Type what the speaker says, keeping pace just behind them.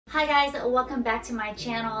Hi guys, welcome back to my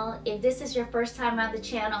channel. If this is your first time on the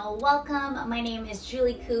channel, welcome. My name is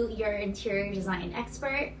Julie Koo, your interior design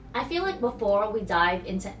expert. I feel like before we dive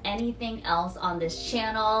into anything else on this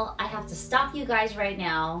channel, I have to stop you guys right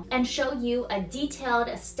now and show you a detailed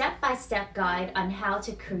step-by-step guide on how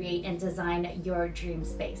to create and design your dream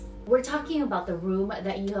space. We're talking about the room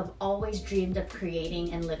that you have always dreamed of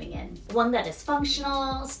creating and living in. One that is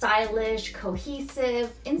functional, stylish,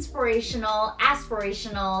 cohesive, inspirational,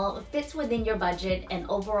 aspirational, fits within your budget, and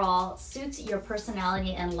overall suits your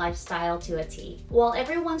personality and lifestyle to a T. While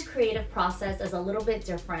everyone's creative process is a little bit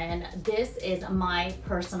different, this is my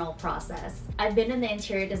personal process. I've been in the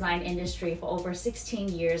interior design industry for over 16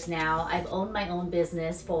 years now. I've owned my own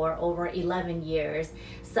business for over 11 years.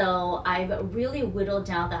 So I've really whittled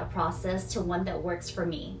down that process to one that works for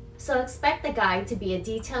me. So expect the guide to be a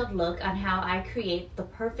detailed look on how I create the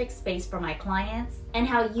perfect space for my clients and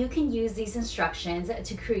how you can use these instructions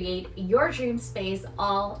to create your dream space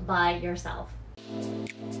all by yourself.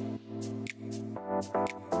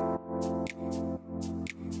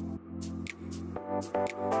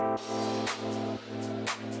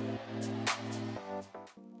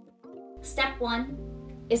 Step 1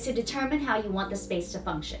 is to determine how you want the space to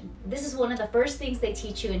function. This is one of the first things they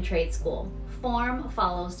teach you in trade school. Form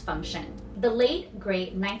follows function. The late,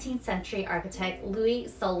 great 19th century architect Louis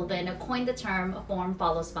Sullivan coined the term form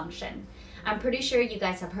follows function. I'm pretty sure you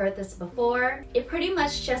guys have heard this before. It pretty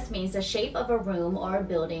much just means the shape of a room or a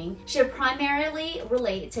building should primarily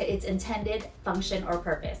relate to its intended function or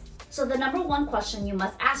purpose. So the number one question you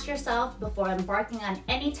must ask yourself before embarking on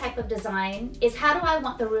any type of design is, how do I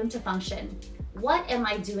want the room to function? What am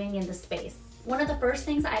I doing in the space? One of the first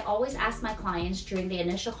things I always ask my clients during the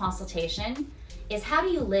initial consultation is, how do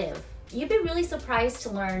you live? You'd be really surprised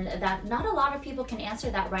to learn that not a lot of people can answer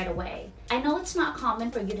that right away. I know it's not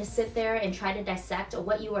common for you to sit there and try to dissect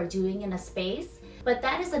what you are doing in a space, but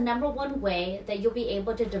that is the number one way that you'll be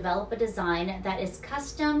able to develop a design that is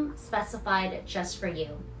custom specified just for you.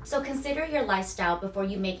 So consider your lifestyle before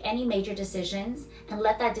you make any major decisions and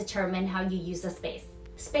let that determine how you use the space.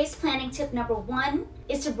 Space planning tip number 1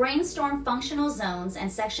 is to brainstorm functional zones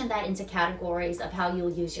and section that into categories of how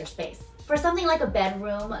you'll use your space. For something like a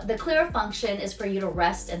bedroom, the clear function is for you to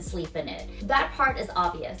rest and sleep in it. That part is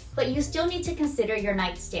obvious, but you still need to consider your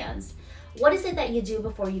nightstands. What is it that you do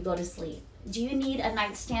before you go to sleep? Do you need a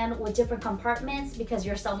nightstand with different compartments because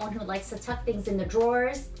you're someone who likes to tuck things in the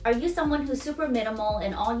drawers? Are you someone who's super minimal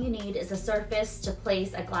and all you need is a surface to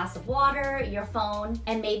place a glass of water, your phone,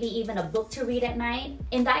 and maybe even a book to read at night?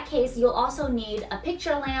 In that case, you'll also need a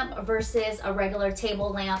picture lamp versus a regular table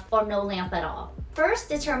lamp or no lamp at all. First,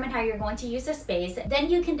 determine how you're going to use the space, then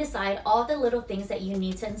you can decide all the little things that you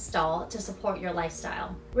need to install to support your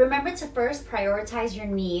lifestyle. Remember to first prioritize your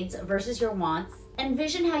needs versus your wants.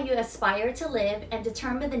 Envision how you aspire to live and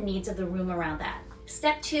determine the needs of the room around that.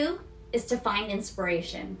 Step 2 is to find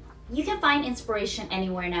inspiration. You can find inspiration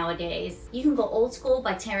anywhere nowadays. You can go old school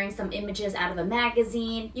by tearing some images out of a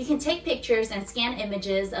magazine. You can take pictures and scan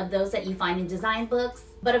images of those that you find in design books.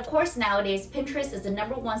 But of course, nowadays, Pinterest is the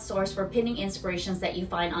number one source for pinning inspirations that you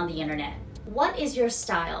find on the internet. What is your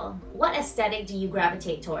style? What aesthetic do you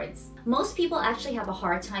gravitate towards? Most people actually have a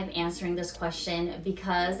hard time answering this question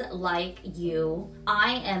because, like you,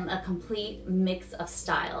 I am a complete mix of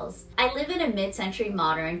styles. I live in a mid-century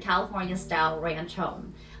modern California-style ranch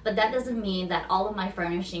home, but that doesn't mean that all of my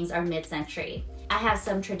furnishings are mid-century. I have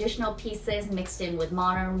some traditional pieces mixed in with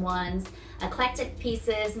modern ones, eclectic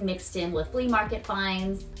pieces mixed in with flea market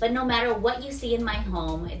finds. But no matter what you see in my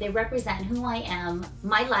home, they represent who I am,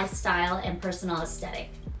 my lifestyle, and personal aesthetic.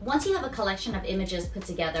 Once you have a collection of images put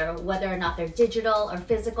together, whether or not they're digital or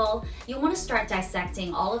physical, you want to start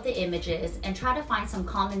dissecting all of the images and try to find some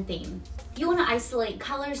common theme. You want to isolate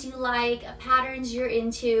colors you like, patterns you're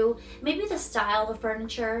into, maybe the style of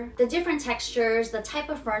furniture, the different textures, the type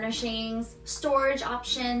of furnishings, storage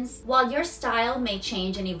options. While your style may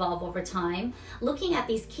change and evolve over time, looking at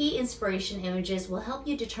these key inspiration images will help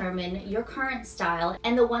you determine your current style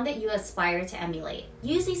and the one that you aspire to emulate.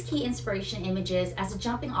 Use these key inspiration images as a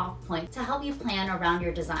jumping off point to help you plan around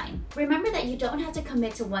your design. Remember that you don't have to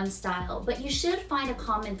commit to one style, but you should find a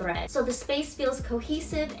common thread so the space feels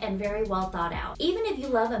cohesive and very well thought out. Even if you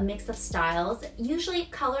love a mix of styles, usually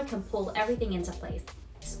color can pull everything into place.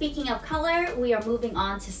 Speaking of color, we are moving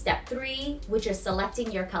on to step 3, which is selecting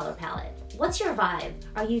your color palette. What's your vibe?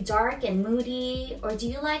 Are you dark and moody, or do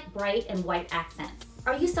you like bright and white accents?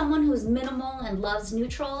 Are you someone who's minimal and loves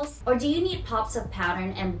neutrals? Or do you need pops of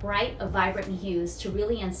pattern and bright, vibrant hues to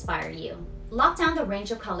really inspire you? Lock down the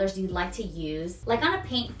range of colors you'd like to use, like on a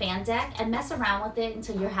paint fan deck, and mess around with it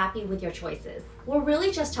until you're happy with your choices. We're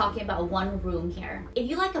really just talking about one room here. If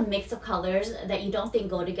you like a mix of colors that you don't think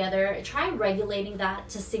go together, try regulating that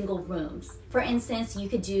to single rooms. For instance, you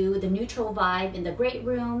could do the neutral vibe in the great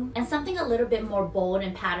room and something a little bit more bold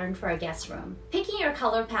and patterned for a guest room. Picking your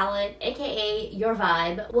color palette, aka your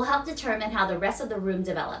vibe, will help determine how the rest of the room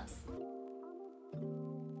develops.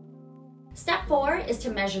 Step 4 is to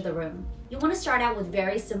measure the room. You want to start out with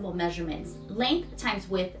very simple measurements: length times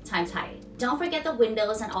width times height. Don't forget the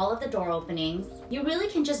windows and all of the door openings. You really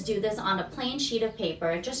can just do this on a plain sheet of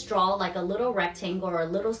paper. Just draw like a little rectangle or a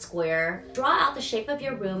little square. Draw out the shape of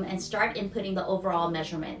your room and start inputting the overall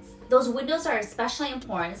measurements. Those windows are especially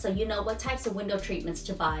important so you know what types of window treatments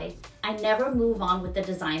to buy. I never move on with the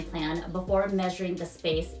design plan before measuring the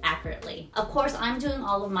space accurately. Of course, I'm doing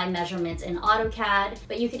all of my measurements in AutoCAD,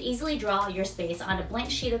 but you could easily draw out your space on a blank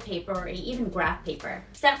sheet of paper or even graph paper.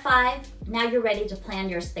 Step 5, now you're ready to plan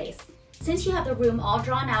your space. Since you have the room all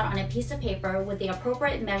drawn out on a piece of paper with the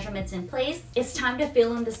appropriate measurements in place, it's time to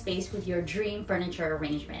fill in the space with your dream furniture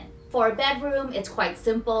arrangement. For a bedroom, it's quite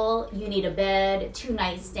simple. You need a bed, 2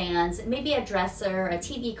 nightstands, maybe a dresser, a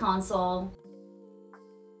TV console.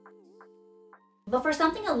 But for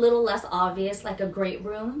something a little less obvious, like a great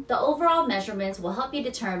room, the overall measurements will help you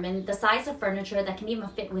determine the size of furniture that can even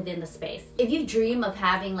fit within the space. If you dream of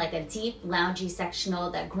having like a deep, loungy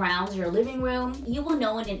sectional that grounds your living room, you will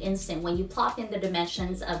know in an instant when you plop in the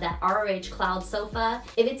dimensions of that RH cloud sofa,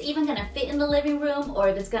 if it's even gonna fit in the living room or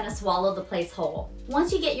if it's gonna swallow the place whole.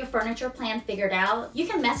 Once you get your furniture plan figured out, you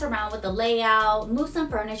can mess around with the layout, move some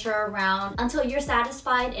furniture around until you're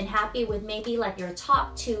satisfied and happy with maybe like your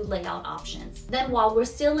top 2 layout options. Then while we're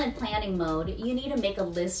still in planning mode, you need to make a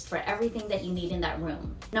list for everything that you need in that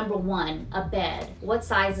room. Number 1, a bed. What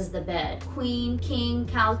size is the bed? Queen, king,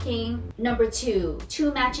 cow king? Number 2,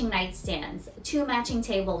 2 matching nightstands, 2 matching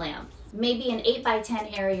table lamps. Maybe an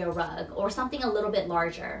 8x10 area rug or something a little bit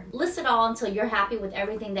larger. List it all until you're happy with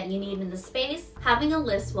everything that you need in the space. Having a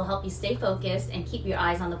list will help you stay focused and keep your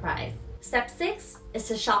eyes on the prize. Step 6 is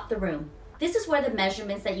to shop the room. This is where the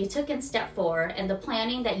measurements that you took in step 4 and the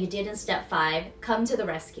planning that you did in step 5 come to the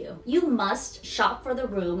rescue. You must shop for the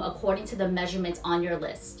room according to the measurements on your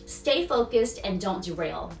list. Stay focused and don't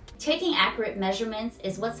derail. Taking accurate measurements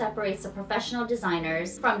is what separates the professional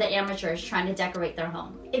designers from the amateurs trying to decorate their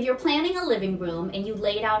home. If you're planning a living room and you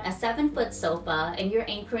laid out a 7-foot sofa and you're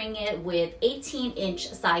anchoring it with 18-inch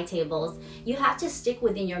side tables, you have to stick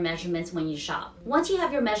within your measurements when you shop. Once you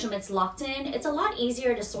have your measurements locked in, it's a lot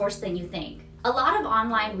easier to source than you think. A lot of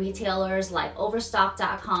online retailers like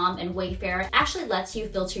Overstock.com and Wayfair actually lets you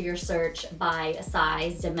filter your search by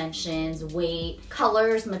size, dimensions, weight,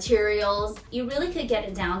 colors, materials. You really could get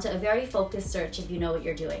it down to a very focused search if you know what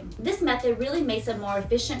you're doing. This method really makes it more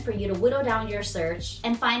efficient for you to whittle down your search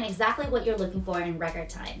and find exactly what you're looking for in record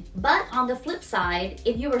time. But on the flip side,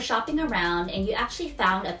 if you were shopping around and you actually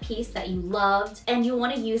found a piece that you loved and you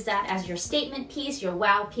want to use that as your statement piece, your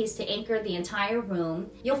wow piece to anchor the entire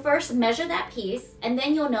room, you'll first measure that piece, and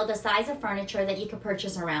then you'll know the size of furniture that you could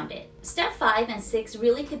purchase around it. Step 5 and 6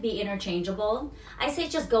 really could be interchangeable. I say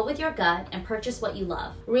just go with your gut and purchase what you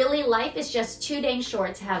love. Really, life is just too dang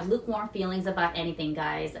short to have lukewarm feelings about anything,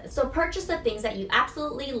 guys. So purchase the things that you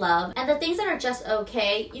absolutely love, and the things that are just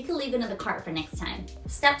okay, you can leave it in the cart for next time.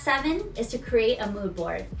 Step 7 is to create a mood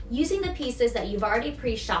board. Using the pieces that you've already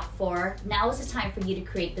pre-shopped for, now is the time for you to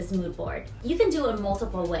create this mood board. You can do it in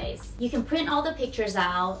multiple ways. You can print all the pictures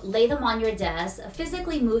out, lay them on your desk,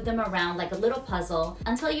 physically move them around like a little puzzle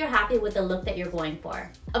until you're happy with the look that you're going for.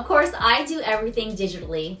 Of course, I do everything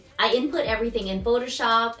digitally. I input everything in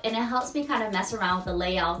Photoshop, and it helps me kind of mess around with the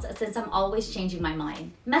layouts since I'm always changing my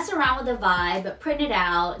mind. Mess around with the vibe, print it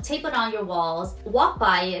out, tape it on your walls, walk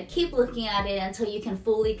by it, keep looking at it until you can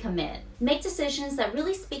fully commit. Make decisions that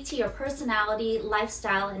really speak to your personality,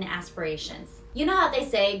 lifestyle, and aspirations. You know how they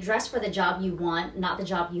say, dress for the job you want, not the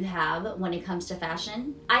job you have when it comes to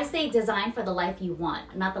fashion? I say design for the life you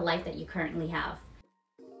want, not the life that you currently have.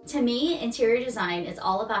 To me, interior design is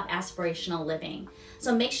all about aspirational living.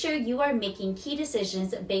 So make sure you are making key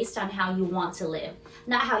decisions based on how you want to live,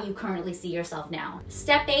 not how you currently see yourself now.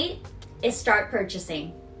 Step 8 is start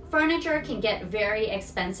purchasing. Furniture can get very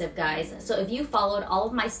expensive, guys, so if you followed all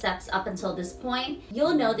of my steps up until this point,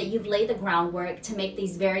 you'll know that you've laid the groundwork to make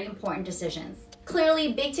these very important decisions.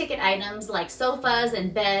 Clearly, big ticket items like sofas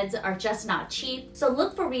and beds are just not cheap, so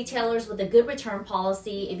look for retailers with a good return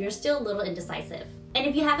policy if you're still a little indecisive. And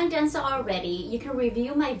if you haven't done so already, you can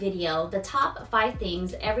review my video, The Top 5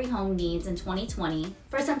 Things Every Home Needs in 2020,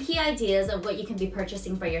 for some key ideas of what you can be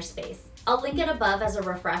purchasing for your space. I'll link it above as a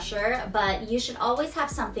refresher, but you should always have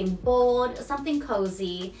something bold, something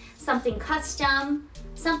cozy, something custom,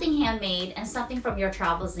 something handmade, and something from your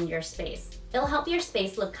travels in your space. It'll help your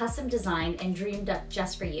space look custom designed and dreamed up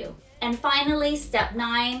just for you. And finally, step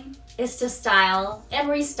 9 is to style and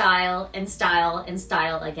restyle and style and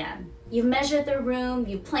style again. You've measured the room,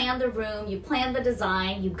 you planned the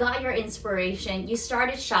design, you got your inspiration, you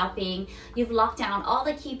started shopping, you've locked down all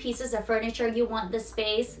the key pieces of furniture you want in the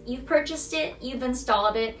space, you've purchased it, you've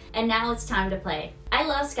installed it, and now it's time to play. I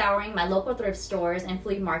love scouring my local thrift stores and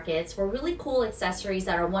flea markets for really cool accessories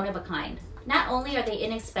that are one of a kind. Not only are they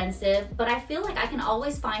inexpensive, but I feel like I can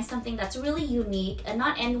always find something that's really unique and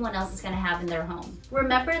not anyone else is going to have in their home.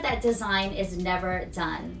 Remember that design is never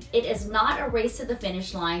done. It is not a race to the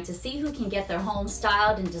finish line to see who can get their home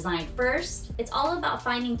styled and designed first. It's all about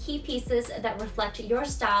finding key pieces that reflect your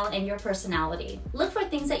style and your personality. Look for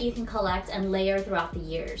things that you can collect and layer throughout the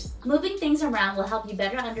years. Moving things around will help you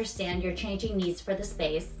better understand your changing needs for the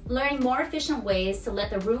space, learning more efficient ways to let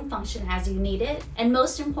the room function as you need it, and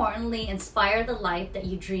most importantly, inspire the life that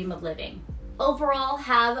you dream of living. Overall,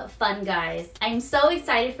 have fun, guys. I'm so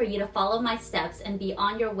excited for you to follow my steps and be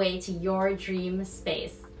on your way to your dream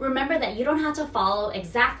space. Remember that you don't have to follow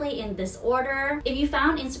exactly in this order. If you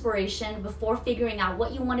found inspiration before figuring out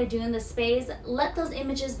what you want to do in the space, let those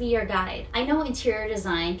images be your guide. I know interior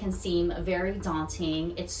design can seem very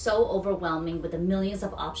daunting. It's so overwhelming with the millions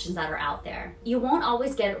of options that are out there. You won't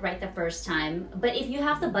always get it right the first time, but if you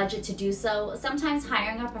have the budget to do so, sometimes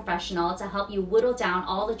hiring a professional to help you whittle down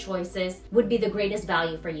all the choices would be the greatest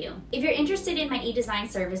value for you. If you're interested in my e-design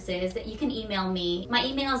services, you can email me. My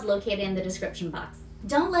email is located in the description box.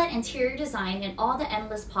 Don't let interior design and all the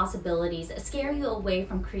endless possibilities scare you away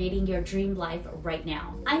from creating your dream life right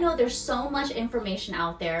now. I know there's so much information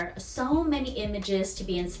out there, so many images to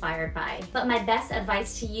be inspired by, but my best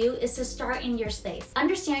advice to you is to start in your space.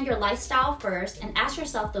 Understand your lifestyle first and ask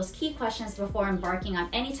yourself those key questions before embarking on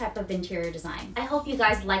any type of interior design. I hope you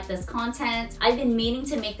guys like this content. I've been meaning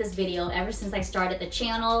to make this video ever since I started the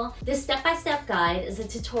channel. This step-by-step guide is a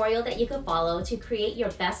tutorial that you can follow to create your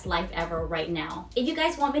best life ever right now. If you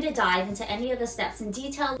guys want me to dive into any of the steps in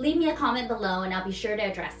detail, leave me a comment below and I'll be sure to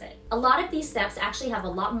address it. A lot of these steps actually have a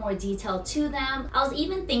lot more detail to them. I was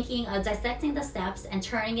even thinking of dissecting the steps and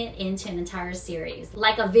turning it into an entire series,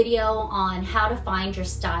 like a video on how to find your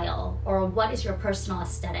style or what is your personal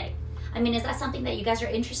aesthetic. I mean, is that something that you guys are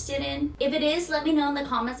interested in? If it is, let me know in the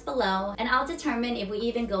comments below and I'll determine if we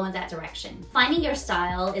even go in that direction. Finding your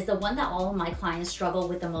style is the one that all of my clients struggle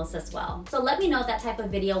with the most as well. So let me know if that type of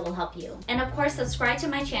video will help you. And of course, subscribe to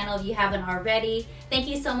my channel if you haven't already. Thank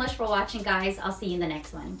you so much for watching, guys. I'll see you in the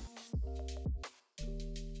next one.